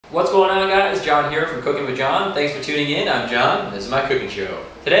What's going on, guys? John here from Cooking with John. Thanks for tuning in. I'm John, and this is my cooking show.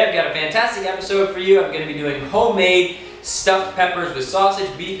 Today I've got a fantastic episode for you. I'm going to be doing homemade stuffed peppers with sausage,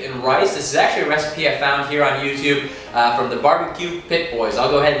 beef, and rice. This is actually a recipe I found here on YouTube from the Barbecue Pit Boys. I'll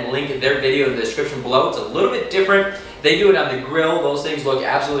go ahead and link their video in the description below. It's a little bit different. They do it on the grill. Those things look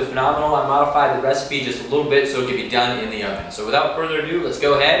absolutely phenomenal. I modified the recipe just a little bit so it can be done in the oven. So without further ado, let's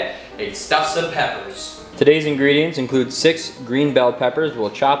go ahead and stuff some peppers. Today's ingredients include 6 green bell peppers.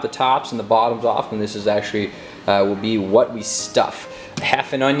 We'll chop the tops and the bottoms off, and this is actually will be what we stuff.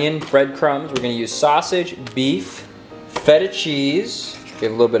 Half an onion, breadcrumbs. We're going to use sausage, beef, feta cheese, a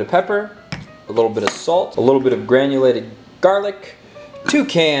little bit of pepper, a little bit of salt, a little bit of granulated garlic, 2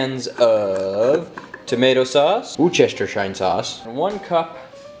 cans of tomato sauce, Worcestershire sauce, and 1 cup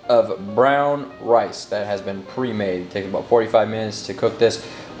of brown rice that has been pre-made. It takes about 45 minutes to cook this.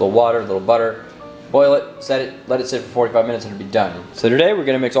 A little water, a little butter. Boil it, set it, let it sit for 45 minutes and it'll be done. So today we're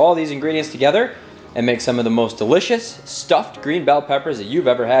gonna mix all these ingredients together and make some of the most delicious stuffed green bell peppers that you've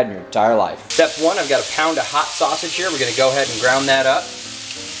ever had in your entire life. Step 1, I've got a pound of hot sausage here. We're gonna go ahead and ground that up,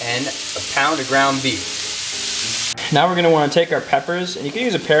 and a pound of ground beef. Now we're gonna wanna take our peppers, and you can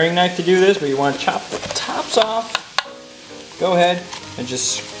use a paring knife to do this, but you wanna chop the tops off. Go ahead and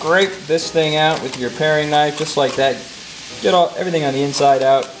just scrape this thing out with your paring knife, just like that. Get everything on the inside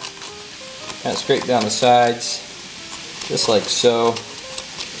out. Kind of scrape down the sides, just like so.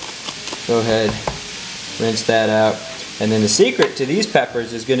 Go ahead, rinse that out. And then the secret to these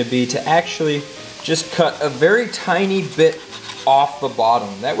peppers is going to be to actually just cut a very tiny bit off the bottom.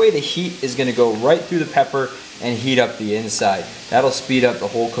 That way the heat is going to go right through the pepper and heat up the inside. That'll speed up the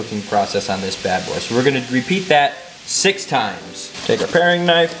whole cooking process on this bad boy. So we're going to repeat that 6 times. Take our paring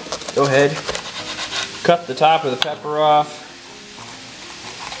knife, go ahead, cut the top of the pepper off.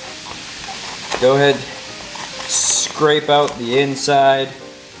 Go ahead, scrape out the inside,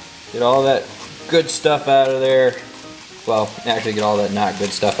 get all that good stuff out of there. Well, actually get all that not good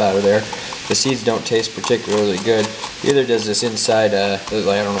stuff out of there. The seeds don't taste particularly good. Neither does this inside, I don't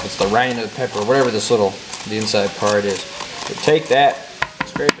know if it's the rind of the pepper or whatever this the inside part is. So take that,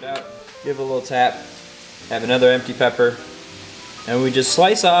 scrape it out, give it a little tap, have another empty pepper, and we just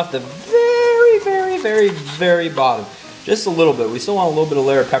slice off the very bottom. Just a little bit. We still want a little bit of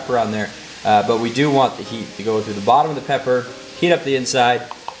layer of pepper on there. But we do want the heat to go through the bottom of the pepper, heat up the inside,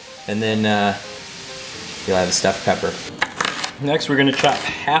 and then you'll have a stuffed pepper. Next we're going to chop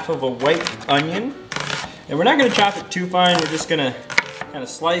half of a white onion. And we're not going to chop it too fine, we're just going to kind of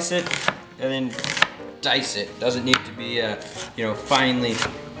slice it and then dice it. Doesn't need to be finely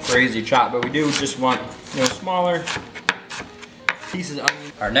crazy chop, but we do just want smaller pieces of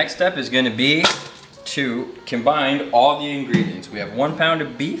onion. Our next step is going to be to combine all the ingredients. We have 1 pound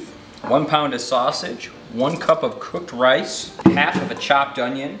of beef, 1 pound of sausage, 1 cup of cooked rice, half of a chopped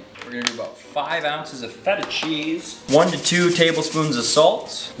onion. We're gonna do about 5 ounces of feta cheese, 1 to 2 tablespoons of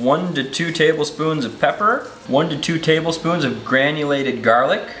salt, 1 to 2 tablespoons of pepper, 1 to 2 tablespoons of granulated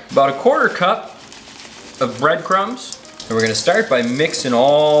garlic, about a 1/4 cup of breadcrumbs. And we're gonna start by mixing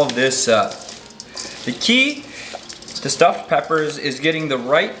all of this up. The key to stuffed peppers is getting the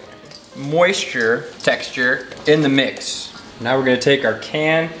right moisture texture in the mix. Now we're gonna take our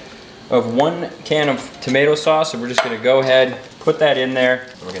 1 can of tomato sauce, and we're just gonna go ahead, put that in there,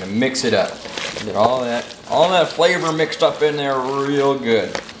 and we're gonna mix it up. Get all that flavor mixed up in there real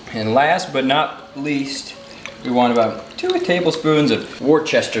good. And last but not least, we want about 2 tablespoons of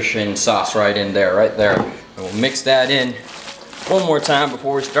Worcestershire sauce right there. And we'll mix that in one more time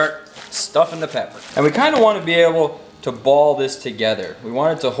before we start stuffing the pepper. And we kind of want to be able to ball this together. We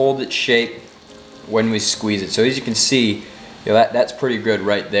want it to hold its shape when we squeeze it. So as you can see, that's pretty good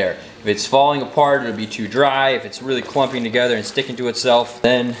right there. If it's falling apart, it'll be too dry. If it's really clumping together and sticking to itself,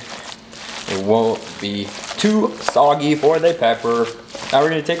 then it won't be too soggy for the pepper. Now we're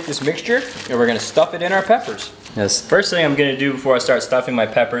gonna take this mixture and we're gonna stuff it in our peppers. Now, the first thing I'm gonna do before I start stuffing my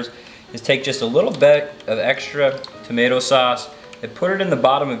peppers is take just a little bit of extra tomato sauce and put it in the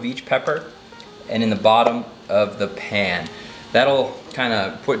bottom of each pepper and in the bottom of the pan. That'll kind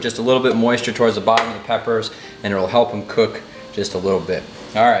of put just a little bit moisture towards the bottom of the peppers, and it'll help them cook just a little bit.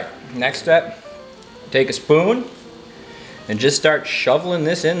 All right, next step, take a spoon and just start shoveling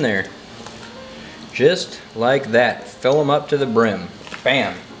this in there. Just like that, fill them up to the brim.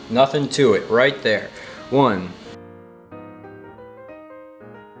 Bam, nothing to it, right there. 1.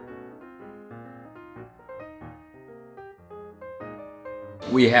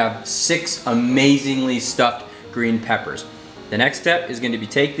 We have 6 amazingly stuffed green peppers. The next step is going to be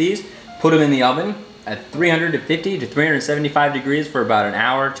take these, put them in the oven at 350 to 375 degrees for about an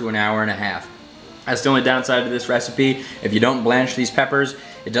hour to an hour and a half. That's the only downside to this recipe. If you don't blanch these peppers,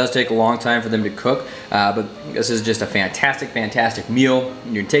 It does take a long time for them to cook, but this is just a fantastic, fantastic meal.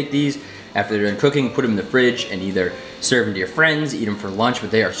 You can take these after they're done cooking, put them in the fridge, and either serve them to your friends, eat them for lunch,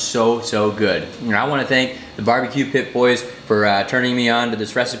 but they are so, so good. And I want to thank the Barbecue Pit boys for turning me on to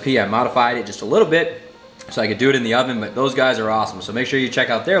this recipe. I modified it just a little bit so I could do it in the oven, but those guys are awesome. So make sure you check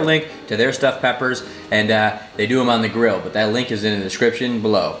out their link to their stuffed peppers, and they do them on the grill, but that link is in the description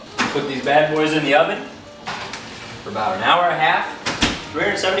below. Put these bad boys in the oven for about an hour and a half,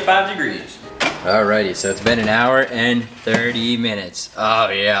 375 degrees. Alrighty, so it's been an hour and 30 minutes. Oh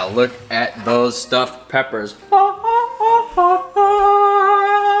yeah, look at those stuffed peppers. Alright,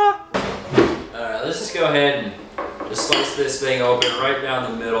 let's just go ahead and just slice this thing open right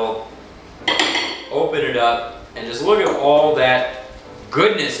down the middle. Open it up and just look at all that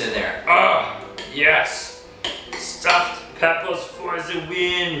goodness in there. Oh, yes! Stuffed peppers for the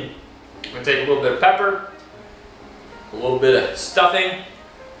win. I'm gonna take a little bit of pepper, a little bit of stuffing.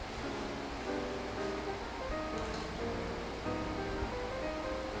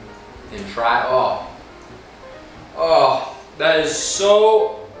 And try, oh, that is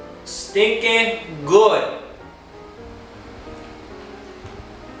so stinking good.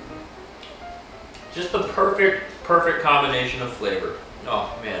 Just the perfect combination of flavor.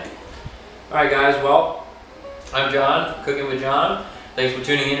 Oh man. All right guys, well, I'm John, Cooking with John. Thanks for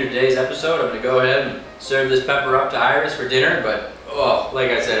tuning in to today's episode. I'm gonna go ahead and serve this pepper up to Iris for dinner, but oh, like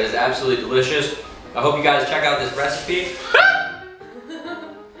I said, it's absolutely delicious. I hope you guys check out this recipe.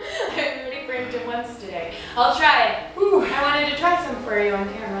 Today. I'll try it. Whew. I wanted to try some for you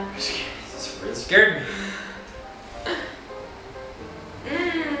on camera. It scared me.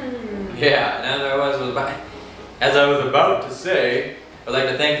 Yeah, and as I was about to say, I'd like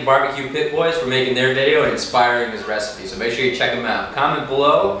to thank the Barbecue Pit Boys for making their video and inspiring this recipe. So make sure you check them out. Comment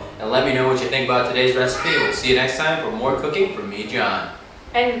below and let me know what you think about today's recipe. We'll see you next time for more cooking from me, John.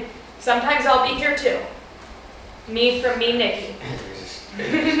 And sometimes I'll be here too. Me from me, Nikki.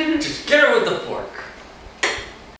 Just get